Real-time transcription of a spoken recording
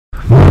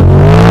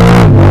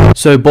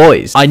So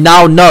boys, I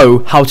now know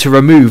how to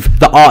remove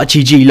the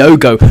RGG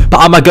logo, but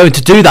am I going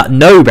to do that?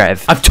 No,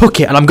 Rev. I've took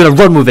it and I'm going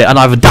to run with it, and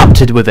I've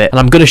adapted with it, and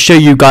I'm going to show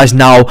you guys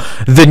now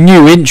the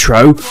new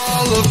intro.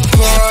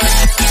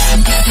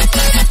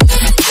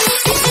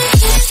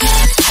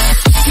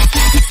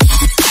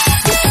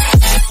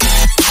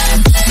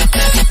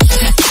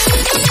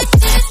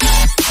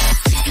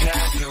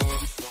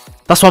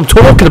 That's what I'm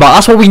talking about.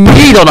 That's what we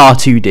need on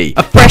R2D.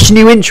 A fresh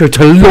new intro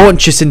to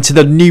launch us into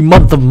the new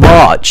month of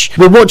March.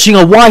 We're watching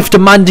a wife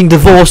demanding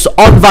divorce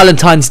on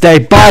Valentine's Day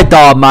by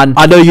DHARR Man.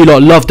 I know you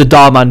lot love the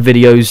DHARR Man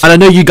videos, and I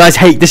know you guys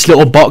hate this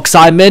little box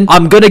I'm in.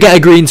 I'm gonna get a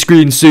green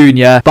screen soon,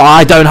 yeah, but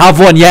I don't have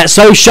one yet,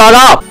 so shut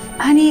up!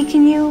 Honey,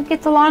 can you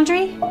get the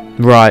laundry?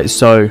 Right,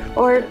 so...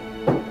 Or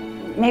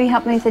maybe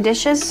help me with the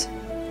dishes?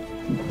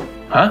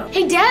 Huh?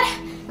 Hey, Dad,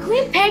 can we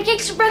have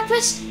pancakes for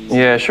breakfast?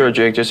 Yeah, sure,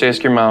 Jake. Just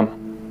ask your mom.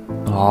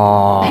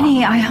 Oh.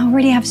 Honey, I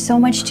already have so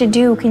much to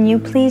do. Can you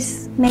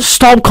please make...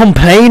 Stop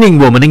complaining,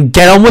 woman, and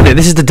get on with it.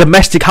 This is the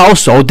domestic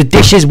household. The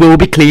dishes will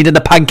be cleaned and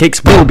the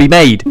pancakes will be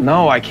made.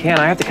 No, I can't.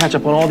 I have to catch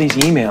up on all these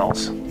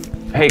emails.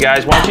 Hey,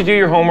 guys, why don't you do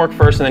your homework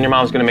first, and then your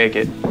mom's gonna make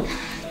it.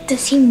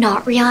 Does he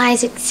not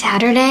realize it's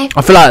Saturday?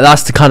 I feel like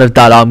that's the kind of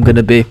dad I'm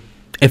gonna be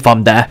if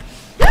I'm there.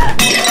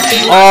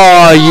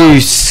 Oh,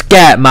 you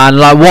scat, man.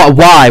 Like, what?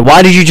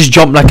 Why did you just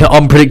jump like an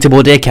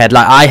unpredictable dickhead?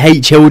 Like, I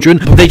hate children.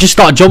 They just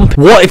start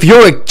jumping. What if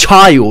you're a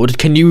child?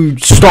 Can you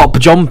stop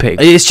jumping?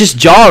 It's just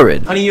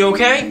jarring. Honey, you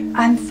okay?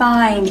 I'm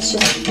fine. It's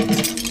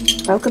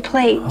just broke a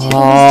plate.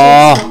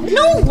 Oh.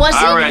 No, it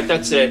wasn't. All right,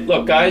 that's it.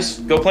 Look, guys,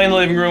 go play in the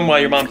living room while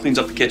your mom cleans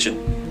up the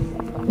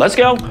kitchen. Let's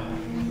go.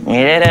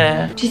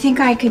 Yeah. Do you think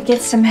I could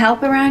get some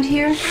help around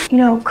here? You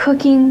know,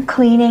 cooking,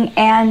 cleaning,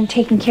 and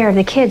taking care of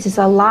the kids is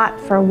a lot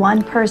for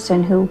one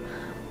person who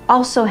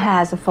also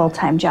has a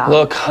full-time job.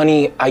 Look,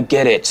 honey, I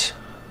get it.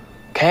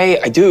 Okay,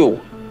 I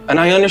do. And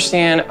I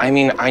understand. I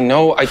mean, I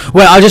know I...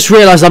 Wait, I just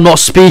realised I'm not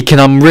speaking.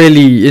 I'm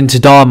really into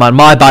DHARR Man.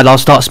 My bad, I'll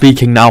start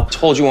speaking now.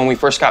 told you when we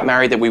first got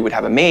married that we would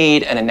have a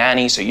maid and a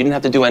nanny, so you didn't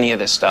have to do any of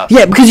this stuff.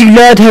 Yeah, because you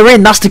lured her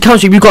in. That's the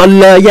concept. You've got to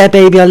lure, yeah,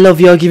 baby, I love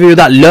you, I'll give you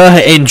that. Lure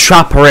her in,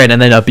 trap her in,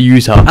 and then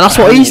abuse her. And that's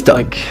what he's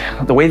done.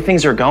 Like, the way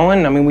things are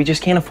going, I mean, we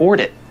just can't afford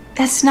it.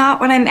 That's not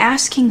what I'm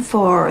asking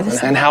for.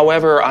 And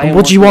however, I am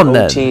what do you want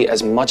then? OT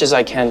as much as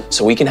I can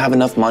so we can have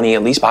enough money,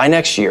 at least by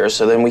next year,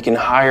 so then we can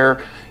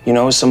hire, you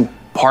know, some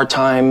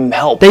part-time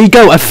help. There you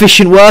go,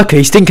 efficient worker.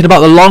 He's thinking about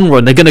the long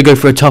run. They're going to go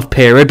through a tough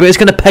period, but it's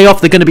going to pay off.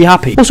 They're going to be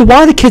happy. Also, why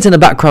are the kids in the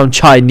background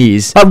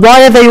Chinese? Like,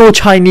 why are they all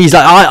Chinese?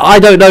 Like, I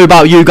don't know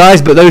about you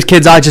guys, but those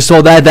kids I just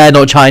saw there, they're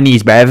not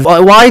Chinese, bruv.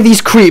 Like, why are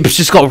these creeps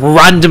just got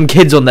random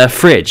kids on their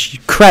fridge? You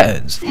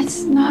cretins.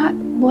 That's not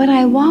what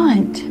I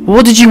want.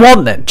 What did you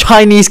want then?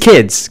 Chinese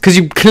kids? Because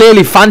you're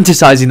clearly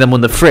fantasizing them on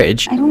the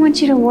fridge. I don't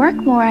want you to work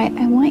more. I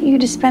want you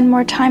to spend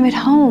more time at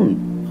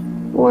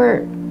home.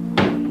 Or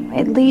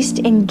at least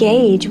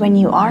engage when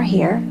you are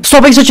here.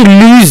 Stop being such a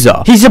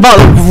loser. He's about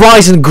the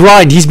rise and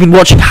grind. He's been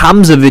watching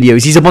Hamza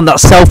videos. He's about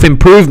that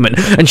self-improvement.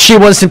 And she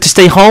wants him to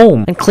stay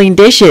home and clean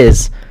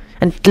dishes.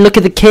 And look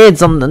at the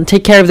kids and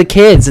take care of the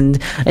kids.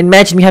 And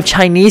imagine we have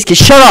Chinese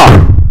kids. Shut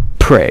up,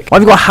 prick. Why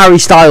have you got Harry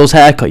Styles'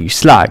 haircut, you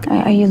slag?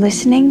 Are you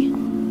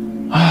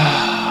listening?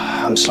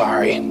 I'm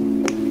sorry.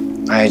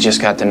 I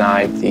just got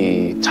denied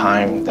the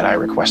time that I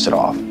requested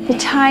off. The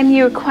time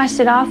you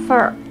requested off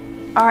for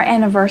our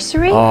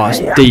anniversary? Oh, it's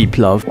deep,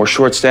 love. We're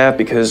short-staffed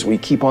because we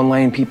keep on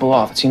laying people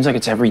off. It seems like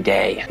it's every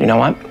day. You know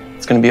what?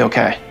 It's gonna be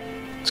okay.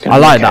 It's gonna I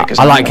be like okay, that. 'cause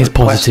I I'm like gonna his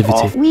request positivity.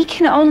 off. We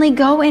can only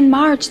go in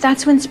March.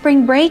 That's when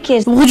spring break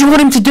is. What do you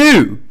want him to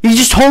do? He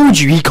just told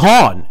you he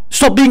can't.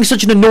 Stop being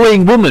such an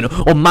annoying woman,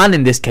 or man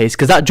in this case,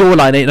 because that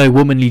jawline ain't no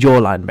womanly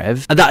jawline,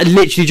 Rev. And that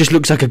literally just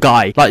looks like a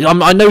guy. Like,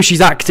 I know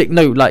she's acting.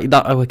 No, like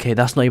that. Oh, okay,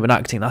 that's not even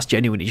acting. That's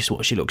genuinely just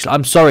what she looks like.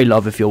 I'm sorry,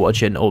 love, if you're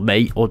watching, or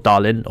mate, or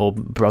darling, or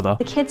brother.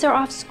 The kids are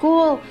off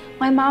school.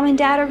 My mom and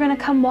dad are gonna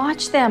come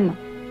watch them.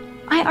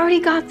 I already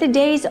got the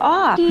days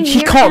off.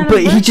 He can't,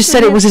 but he just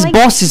said it was his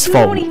boss's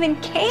fault. I don't even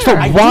care.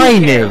 Stop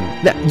whining.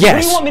 What do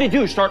Yes. you want me to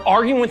do? Start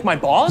arguing with my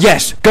boss?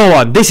 Yes, go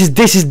on. This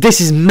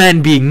is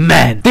men being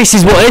men. This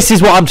is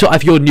what I'm talking.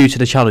 If you're new to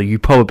the channel, you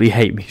probably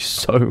hate me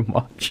so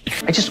much.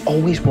 I just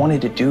always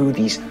wanted to do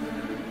these,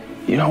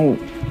 you know,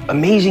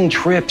 amazing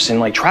trips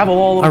and like travel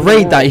all over I the rate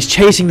world. that he's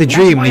chasing the That's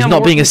dream why and he's I'm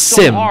not being a working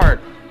so sim. hard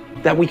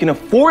that we can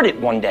afford it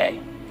one day.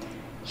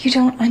 You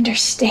don't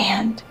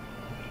understand.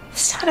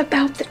 It's not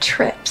about the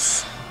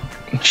trips.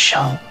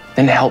 Michelle,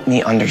 then help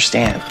me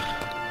understand.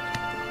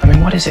 I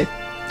mean, what is it?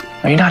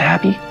 Are you not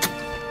happy?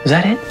 Is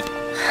that it?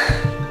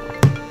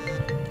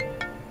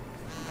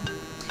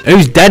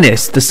 Who's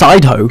Dennis? The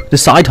side hoe? The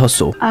side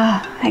hustle?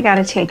 I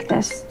gotta take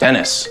this.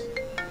 Dennis.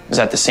 Is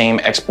that the same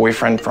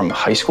ex-boyfriend from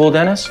high school,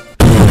 Dennis?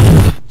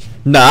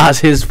 Nah, that's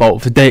his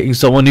fault for dating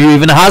someone who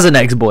even has an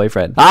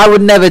ex-boyfriend. I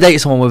would never date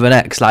someone with an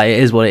ex. Like, it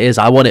is what it is.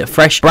 I want it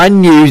fresh,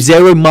 brand new,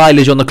 0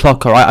 mileage on the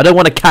clock, alright? I don't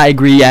want a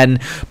category N,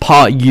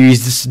 part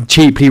used,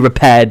 cheaply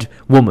repaired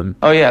woman.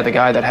 Oh yeah, the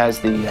guy that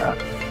has the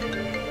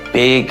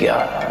big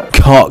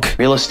Cock.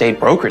 real estate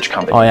brokerage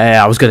company Oh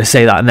yeah, I was gonna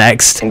say that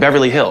next. in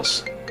Beverly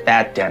Hills.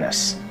 That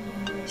Dennis.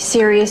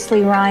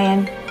 Seriously,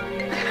 Ryan?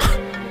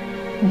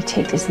 We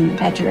take this in the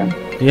bedroom.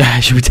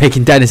 Yeah, she'll be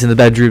taking Dennis in the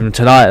bedroom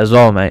tonight as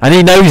well, mate. And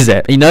he knows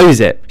it. He knows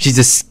it. She's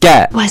a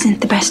scat. Wasn't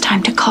the best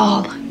time to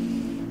call.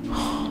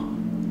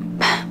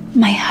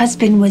 My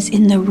husband was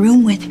in the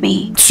room with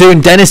me. Soon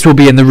Dennis will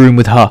be in the room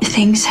with her.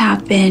 Things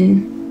have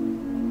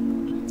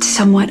been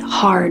somewhat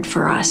hard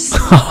for us.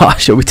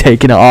 She'll be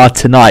taking it hard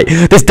tonight.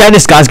 This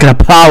Dennis guy's gonna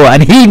plow her,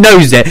 and he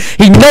knows it.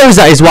 He knows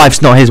that his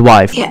wife's not his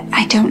wife. Yeah,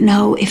 I don't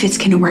know if it's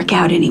gonna work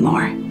out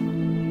anymore.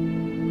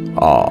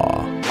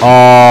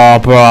 Oh,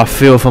 bro, I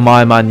feel for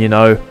my man, you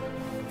know.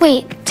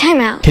 Wait, time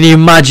out. Can you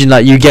imagine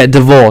that you get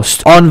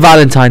divorced on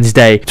Valentine's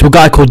Day to a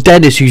guy called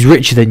Dennis who's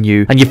richer than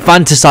you, and you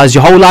fantasize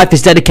your whole life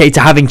is dedicated to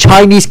having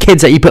Chinese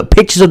kids that you put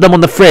pictures of them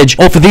on the fridge,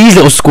 or for these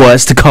little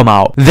squirts to come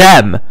out?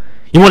 Them.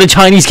 You want a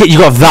Chinese kid? You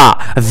got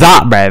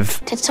that,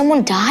 Rev. Did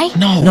someone die?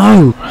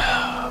 No.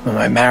 Well,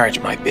 my marriage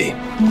might be.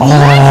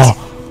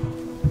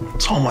 Oh.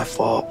 It's all my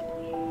fault.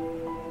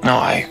 No,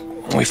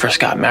 when we first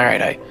got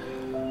married,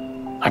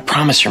 I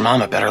promised your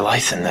mom a better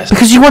life than this.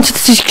 Because you wanted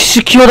to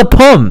secure the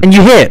pum, and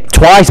you hit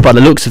twice by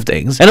the looks of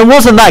things, and it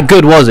wasn't that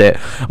good, was it?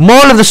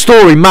 Moral of the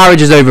story: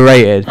 marriage is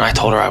overrated. I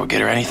told her I would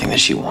get her anything that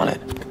she wanted.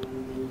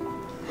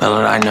 Little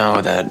did I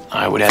know that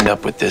I would end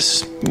up with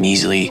this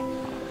measly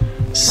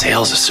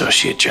sales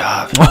associate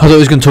job. I thought he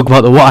was going to talk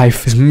about the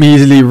wife. This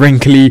measly,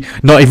 wrinkly,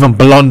 not even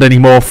blonde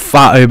anymore,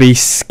 fat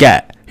obese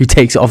scat who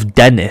takes it off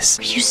Dennis.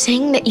 Are you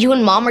saying that you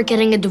and Mom are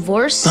getting a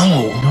divorce?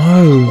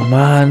 No,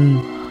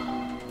 man.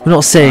 We're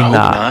not saying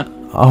that. Not.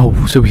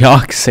 Oh, so we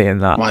are saying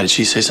that. Why, did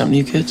she say something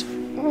to you kids?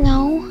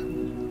 No,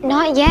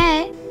 not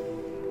yet.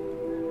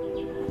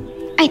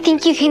 I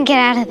think you can get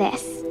out of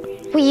this.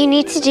 What you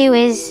need to do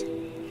is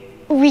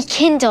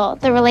rekindle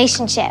the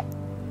relationship.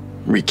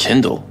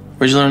 Rekindle?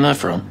 Where'd you learn that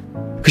from?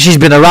 Because she's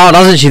been around,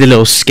 hasn't she, the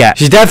little scat?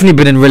 She's definitely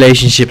been in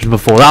relationships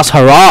before. That's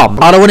her arm.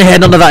 I don't want to hear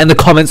none of that in the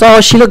comments. Oh,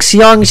 she looks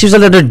young. She was a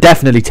little...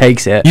 Definitely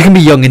takes it. You can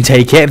be young and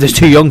take it. If there's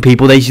two young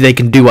people, they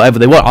can do whatever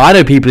they want. I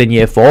know people in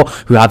year 4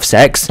 who have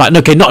sex. Like,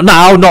 okay, not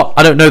now.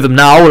 I don't know them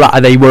now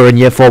like they were in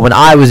year 4 when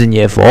I was in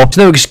year 4. There's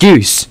no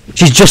excuse.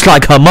 She's just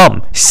like her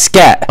mum.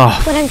 Scat.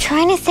 Oh. What I'm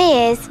trying to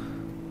say is,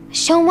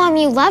 show Mom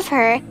you love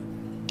her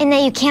and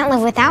that you can't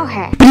live without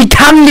her. But he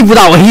can live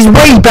without her. He's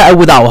way better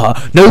without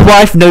her. No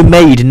wife, no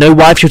maid. No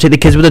wife, she'll take the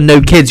kids with her.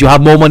 No kids. You'll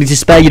have more money to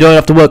spare. You don't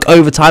have to work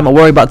overtime or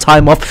worry about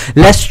time off.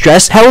 Less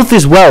stress. Health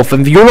is wealth.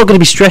 And if you're not going to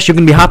be stressed, you're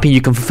going to be happy.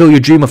 You can fulfill your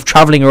dream of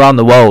traveling around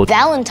the world.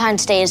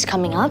 Valentine's Day is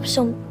coming up,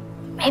 so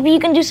maybe you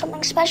can do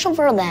something special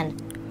for her then.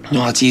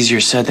 No, it's easier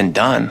said than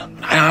done.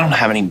 I don't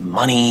have any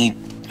money.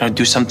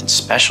 Do something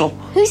special.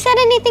 Who said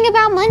anything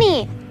about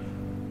money?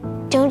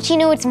 Don't you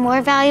know it's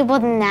more valuable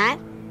than that?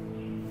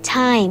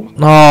 Time.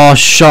 Oh,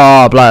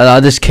 sharp like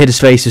that. This kid's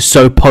face is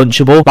so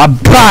punchable.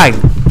 Like, bang!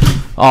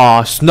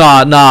 Oh,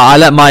 nah. I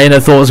let my inner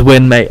thoughts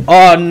win, mate.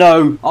 Oh,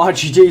 no.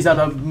 RGG's had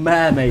a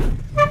mare, mate.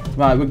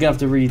 Right, we're gonna have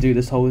to redo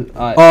this whole...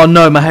 Oh,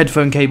 no, my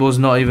headphone cable's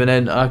not even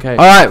in. Okay.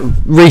 Alright,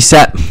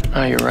 reset.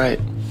 Oh, you're right.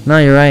 No,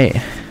 you're right.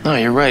 No,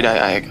 you're right.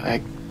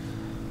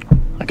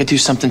 I could do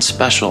something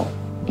special,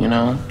 you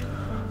know?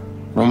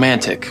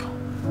 Romantic.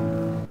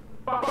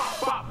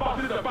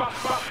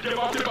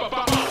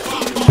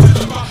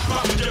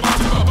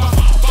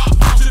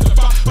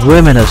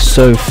 Women are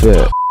so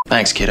fit.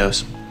 Thanks,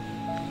 kiddos.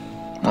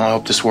 Well, I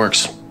hope this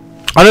works.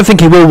 I don't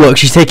think it will work.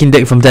 She's taking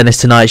dick from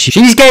Dennis tonight.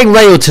 She's getting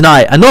railed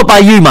tonight. And not by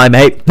you, my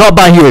mate. Not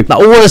by you. Like,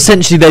 all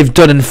essentially they've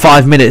done in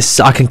 5 minutes,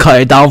 I can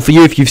cut it down for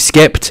you if you've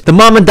skipped. The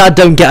mum and dad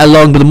don't get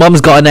along, but the mum's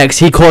got an ex.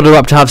 He called her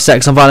up to have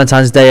sex on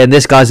Valentine's Day, and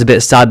this guy's a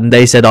bit sad, and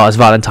they said, oh, it's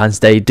Valentine's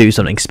Day, do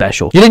something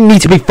special. You didn't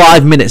need to be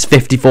 5 minutes,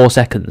 54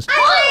 seconds.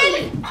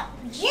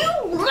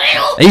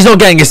 He's not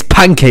getting his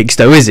pancakes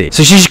though, is he?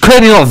 So she's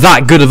clearly not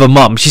that good of a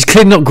mum. She's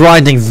clearly not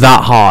grinding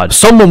that hard.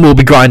 Someone will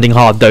be grinding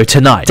hard though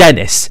tonight.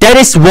 Dennis.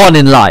 Dennis won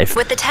in life.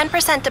 With the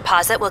 10%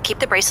 deposit, we'll keep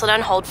the bracelet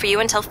on hold for you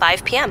until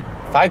 5 p.m.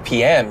 5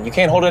 p.m.? You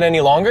can't hold it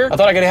any longer? I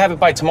thought I could have it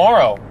by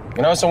tomorrow.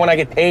 You know, so when I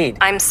get paid.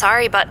 I'm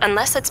sorry, but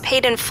unless it's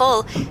paid in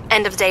full,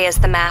 end of day is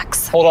the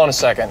max. Hold on a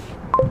second.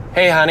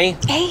 Hey, honey.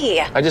 Hey.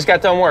 I just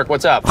got done work.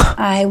 What's up?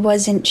 I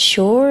wasn't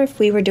sure if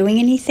we were doing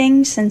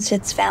anything since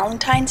it's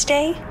Valentine's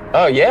Day.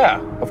 Oh, yeah.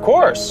 Of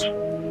course.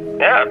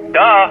 Yeah,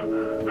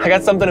 duh. I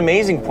got something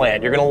amazing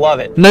planned. You're gonna love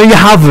it. No, you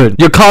haven't.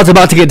 Your card's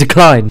about to get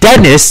declined.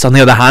 Dennis, on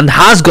the other hand,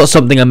 has got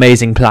something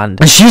amazing planned.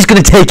 And she's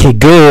gonna take it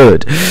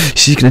good.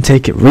 She's gonna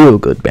take it real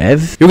good,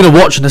 Bev. You're gonna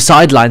watch on the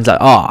sidelines like,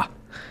 ah.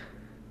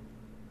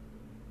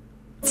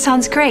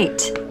 Sounds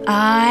great.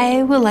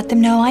 I will let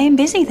them know I am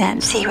busy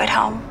then. See you at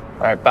home.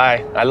 All right,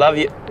 bye. I love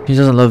you. He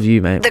doesn't love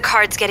you, mate. The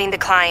card's getting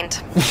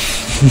declined.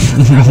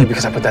 Probably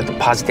because I put that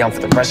deposit down for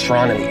the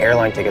restaurant and the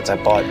airline tickets I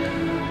bought.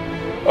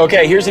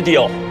 Okay, here's the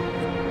deal.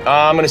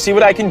 I'm gonna see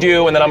what I can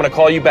do, and then I'm gonna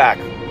call you back.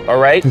 All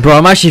right? Bro,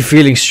 I'm actually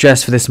feeling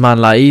stressed for this man.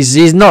 Like,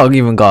 he's not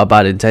even got a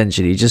bad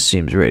intention. He just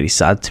seems really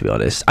sad, to be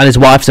honest. And his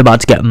wife's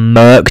about to get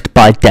murked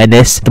by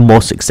Dennis, the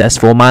more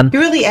successful man.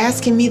 You're really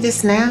asking me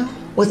this now?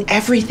 With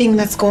everything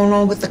that's going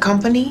on with the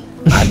company?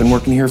 I've been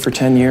working here for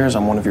 10 years.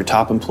 I'm one of your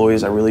top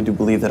employees. I really do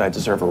believe that I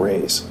deserve a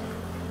raise.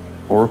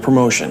 or a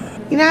promotion.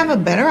 You know, I have a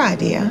better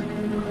idea.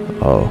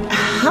 Oh.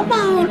 How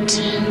about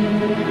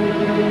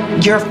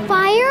you're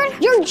Fired?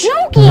 You're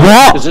joking!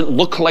 What? Does it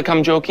look like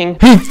I'm joking?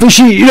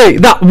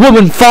 That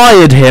woman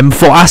fired him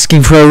for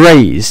asking for a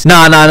raise.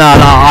 Nah,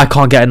 I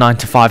can't get a 9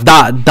 to 5.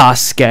 That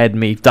scared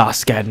me. That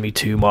scared me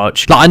too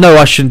much. Like, I know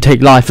I shouldn't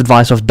take life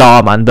advice off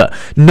DHARR Man, but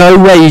no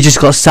way you just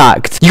got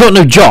sacked. You got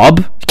no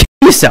job. Kill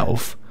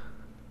yourself.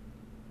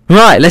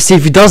 Right, let's see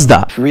if he does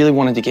that. I really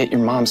wanted to get your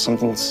mom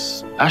something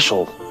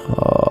special.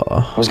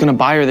 I was gonna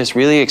buy her this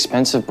really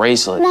expensive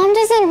bracelet. Mom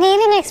doesn't need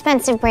an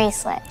expensive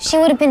bracelet. She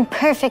would have been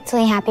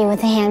perfectly happy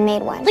with a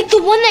handmade one. Like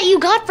the one that you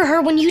got for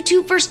her when you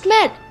two first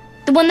met.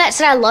 The one that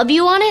said I love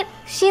you on it.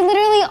 She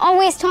literally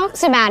always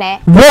talks about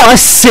it. What a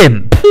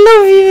simp.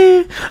 Love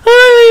you.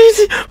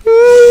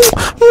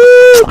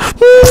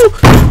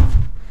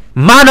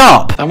 Man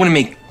up. I want to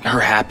make her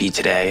happy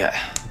today.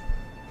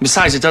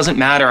 Besides, it doesn't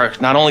matter.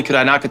 Not only could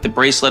I not get the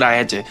bracelet, I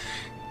had to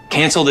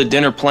cancel the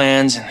dinner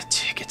plans and the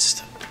tickets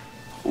to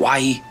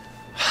Hawaii.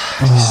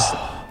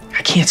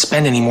 I can't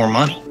spend any more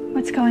money.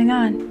 What's going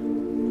on?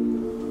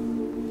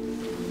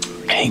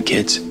 Hey,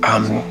 kids.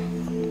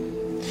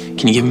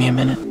 Can you give me a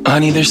minute?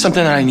 Honey, there's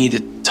something that I need to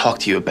talk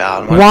to you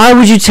about. Why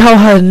would you tell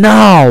her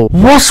now?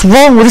 What's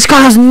wrong with this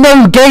guy? Has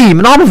no game,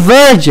 and I'm a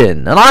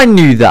virgin, and I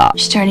knew that.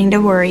 You're starting to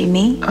worry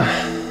me.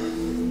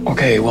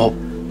 Okay, well,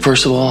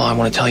 first of all, I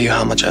want to tell you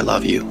how much I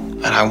love you.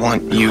 And I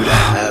want you to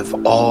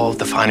have all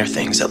the finer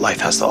things that life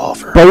has to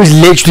offer. Bro's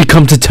literally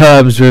come to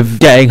terms with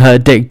getting her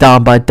dick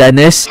down by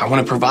Dennis. I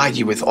want to provide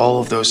you with all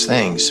of those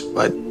things,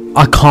 but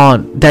I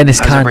can't. Dennis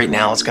as of can't. right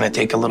now, it's going to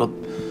take a little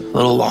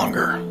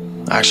longer.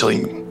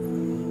 Actually,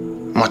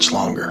 much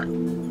longer.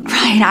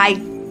 Ryan, I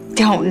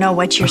don't know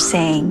what you're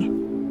saying.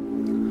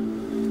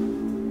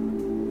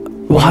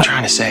 What I'm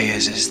trying to say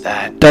is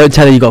that Don't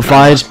tell her you got I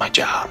fired. lost my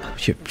job.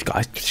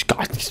 Guys.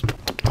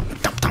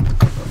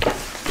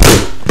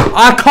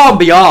 I can't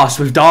be arsed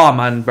with DHARR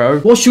Man, bro.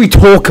 What should we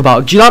talk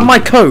about? Do you like my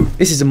coat?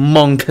 This is a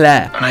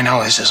Montclair. And I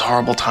know this is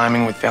horrible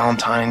timing with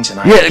Valentine's and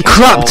I Yeah, canceled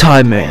crap all the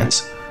timing.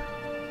 plans.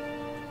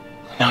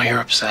 Now you're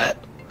upset.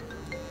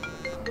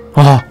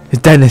 Oh,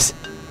 it's Dennis.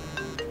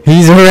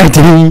 He's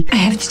ready. I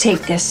have to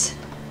take this.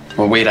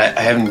 Well, wait, I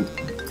haven't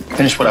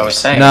finished what I was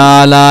saying.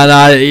 Nah.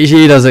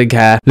 She doesn't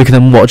care. Look at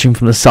them watching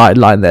from the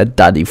sideline. Their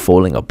daddy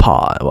falling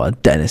apart. Well,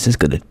 Dennis is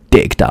gonna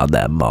dick down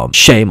their mom.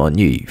 Shame on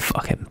you, you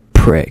fucking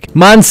prick.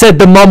 Man said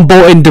the mum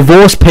bought in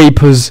divorce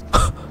papers.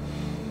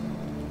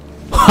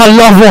 I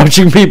love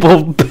watching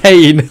people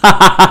pain.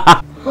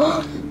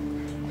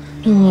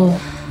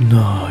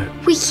 No.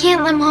 We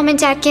can't let Mom and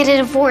Dad get a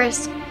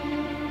divorce.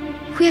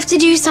 We have to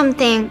do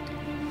something.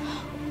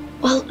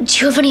 Well, do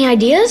you have any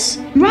ideas?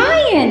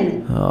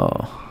 Ryan!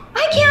 Oh.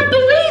 I can't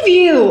believe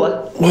you!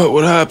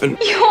 What happened?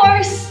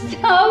 You're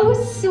so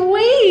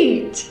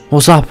sweet!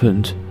 What's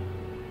happened?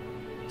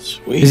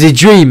 Sweet. Is he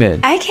dreaming?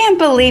 I can't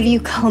believe you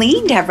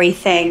cleaned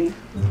everything.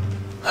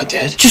 I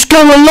did? Just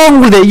go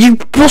along with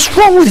it. What's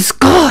wrong with this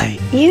guy?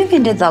 You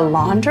even did the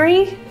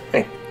laundry?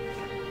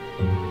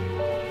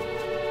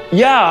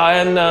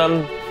 Yeah,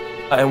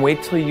 and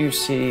wait till you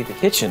see the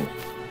kitchen.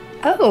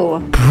 Oh.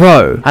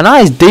 Bro, and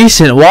that is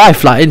decent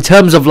wife, like, in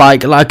terms of,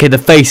 like, okay, the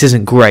face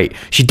isn't great.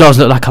 She does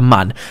look like a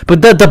man.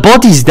 But the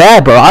body's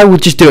there, bro. I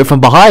would just do it from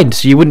behind,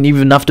 so you wouldn't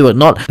even have to or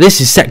not. This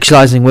is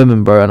sexualizing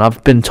women, bro, and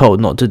I've been told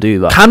not to do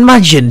that. Can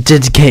imagine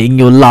dedicating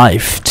your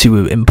life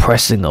to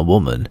impressing a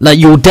woman. Like,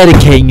 you're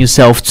dedicating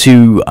yourself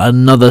to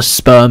another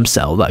sperm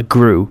cell that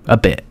grew a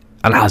bit.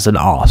 And has an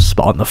arse,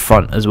 but on the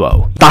front as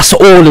well. That's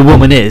all a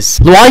woman is.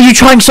 Why are you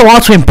trying so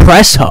hard to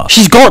impress her?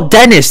 She's got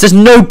Dennis. There's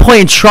no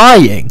point in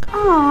trying.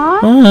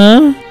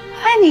 Aww.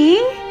 Honey,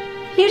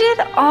 you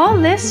did all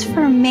this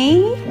for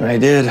me? I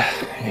did.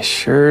 I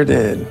sure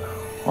did.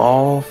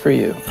 All for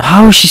you.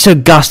 How is she so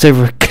gassed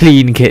over a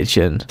clean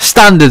kitchen?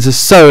 Standards are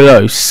so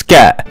low.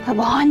 Scat. The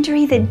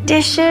laundry, the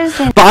dishes,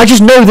 and... But I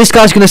just know this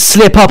guy's gonna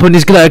slip up and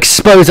he's gonna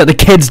expose that the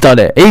kid's done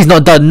it. He's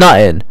not done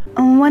nothing.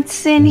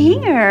 What's in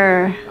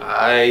here?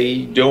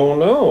 I don't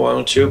know. Why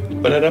don't you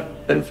open it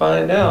up and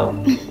find out?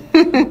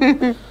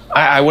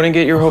 I wouldn't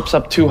get your hopes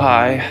up too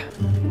high.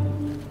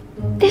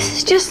 This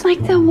is just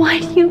like the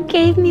one you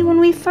gave me when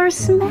we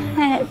first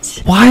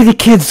met. Why the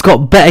kids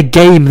got better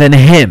game than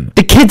him?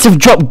 The kids have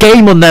dropped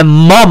game on their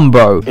mum,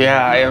 bro.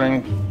 Yeah, I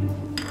mean,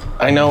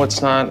 I know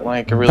it's not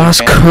like a really.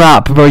 That's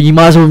crap, bro. You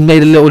might as well have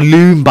made a little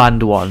loom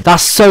band one.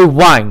 That's so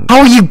wank.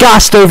 How are you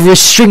gassed over a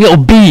string of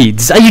little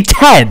beads? Are you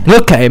 10?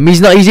 Look at him. He's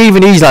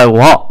like,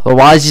 what?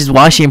 Why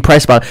is she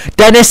impressed by it?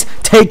 Dennis,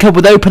 take her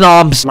with open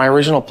arms. My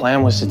original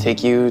plan was to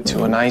take you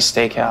to a nice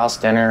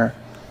steakhouse dinner.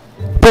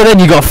 But then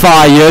you got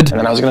fired. And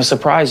then I was gonna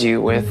surprise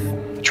you with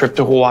a trip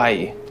to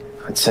Hawaii.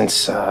 And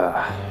since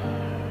I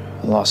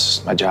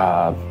lost my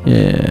job,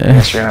 Yeah. I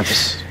guess you're gonna have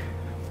to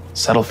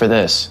settle for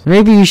this.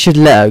 Maybe you should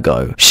let her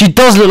go. She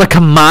does look like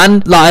a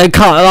man. Like, I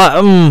can't,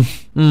 like,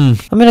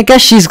 I mean, I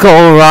guess she's got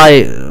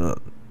alright.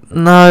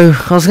 No,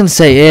 I was gonna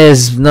say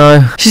ears.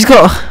 No. She's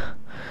got...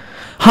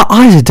 Her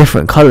eyes are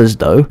different colours,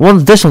 though.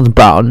 This one's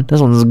brown, this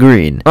one's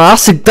green. Oh,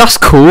 that's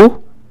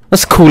cool.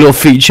 That's a cool little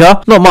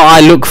feature. Not what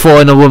I look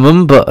for in a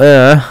woman, but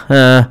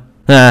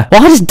why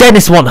does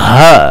Dennis want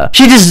her?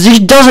 She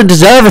doesn't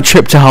deserve a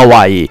trip to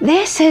Hawaii.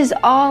 This is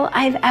all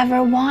I've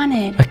ever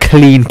wanted. A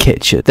clean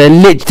kitchen.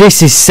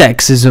 This is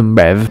sexism,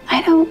 Rev.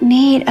 I don't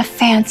need a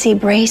fancy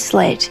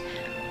bracelet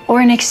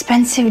or an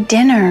expensive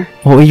dinner.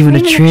 Or even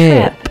a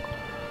trip.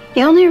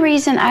 The only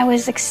reason I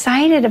was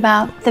excited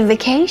about the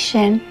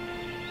vacation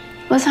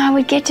was I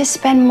would get to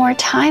spend more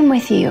time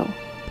with you.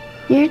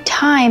 Your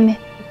time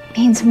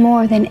means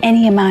more than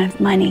any amount of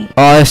money.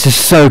 Oh, this is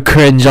so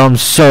cringe. I'm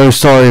so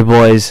sorry,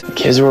 boys. The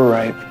kids were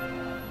right.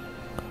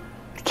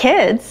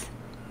 Kids?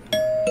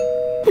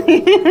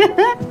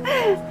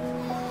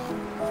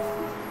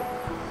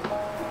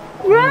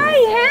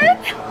 Ryan!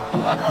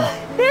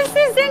 This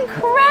is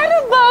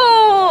incredible!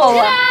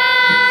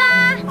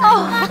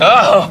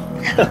 Oh!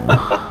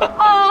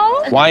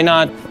 Why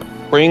not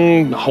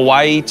bring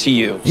Hawaii to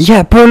you?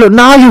 Yeah, bro, look,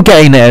 now you're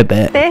getting it a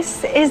bit.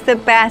 This is the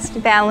best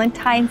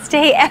Valentine's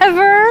Day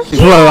ever.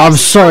 Bro, I'm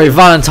sorry,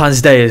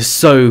 Valentine's Day is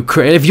so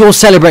cringe. If you're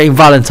celebrating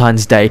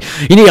Valentine's Day,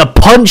 you need to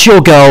punch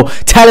your girl,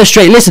 tell her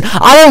straight, listen,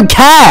 I don't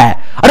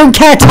care. I don't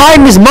care,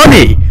 time is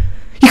money.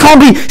 You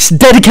can't be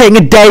dedicating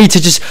a day to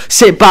just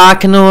sit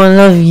back and, oh, I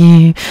love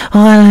you.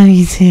 Oh, I love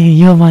you too.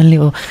 You're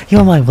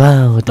my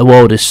world. The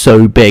world is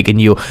so big and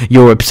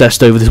you're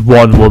obsessed over this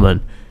one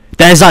woman.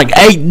 There's like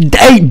 8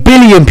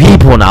 billion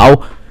people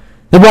now.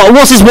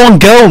 What's this one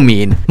girl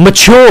mean?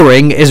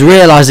 Maturing is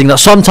realizing that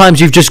sometimes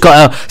you've just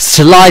got to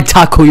slide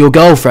tackle your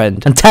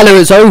girlfriend and tell her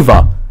it's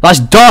over. That's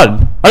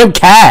done. I don't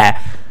care.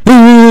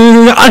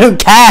 I don't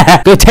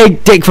care. Go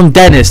take dick from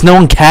Dennis. No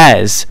one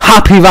cares.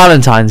 Happy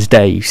Valentine's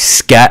Day, you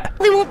scat.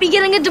 They won't be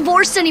getting a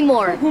divorce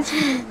anymore.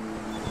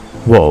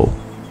 Whoa.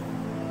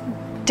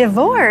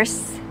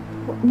 Divorce?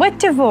 What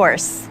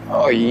divorce?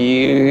 Oh,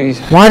 you...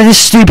 Why did this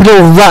stupid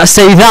little rat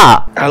say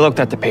that? I looked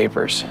at the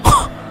papers.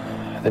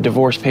 The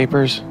divorce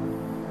papers.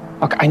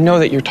 Look, I know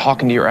that you're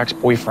talking to your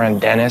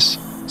ex-boyfriend, Dennis,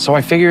 so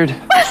I figured...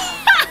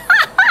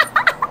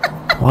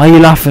 Why are you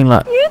laughing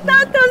like... You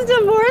thought those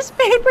divorce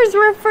papers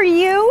were for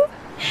you?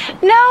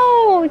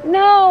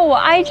 No,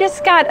 I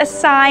just got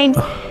assigned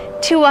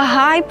to a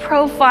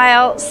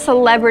high-profile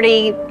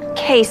celebrity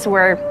case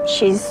where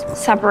she's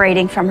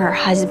separating from her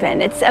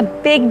husband. It's a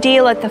big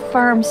deal at the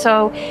firm,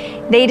 so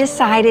they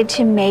decided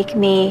to make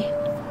me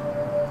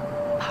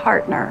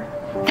partner.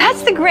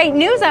 That's the great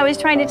news I was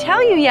trying to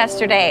tell you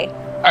yesterday.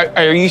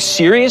 Are you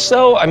serious,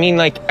 though? I mean,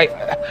 like,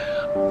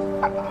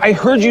 I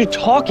heard you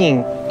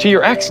talking to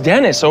your ex,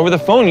 Dennis, over the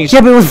phone. You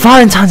Yeah, but it was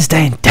Valentine's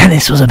Day and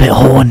Dennis was a bit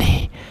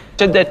horny.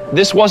 said that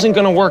this wasn't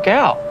going to work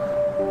out.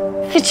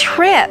 The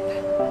trip.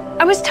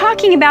 I was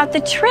talking about the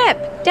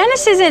trip.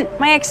 Dennis isn't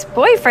my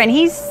ex-boyfriend.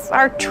 He's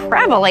our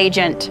travel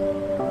agent.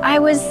 I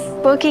was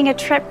booking a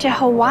trip to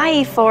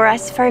Hawaii for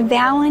us for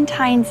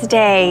Valentine's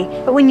Day.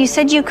 But when you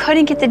said you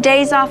couldn't get the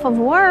days off of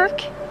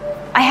work,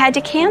 I had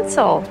to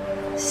cancel.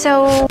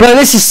 So... Bro,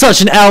 this is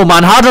such an L,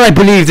 man. How did I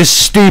believe this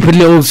stupid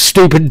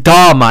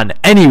DHARR Man?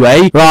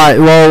 Anyway, right,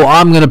 well,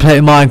 I'm gonna play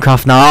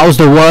Minecraft now. That was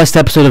the worst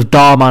episode of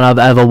DHARR Man I've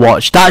ever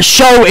watched. That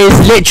show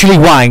is literally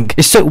wank.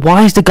 It's so...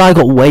 Why has the guy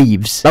got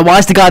waves? Like, why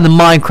has the guy in the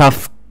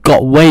Minecraft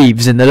got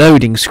waves in the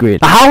loading screen?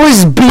 How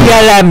has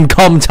BLM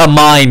come to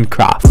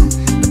Minecraft?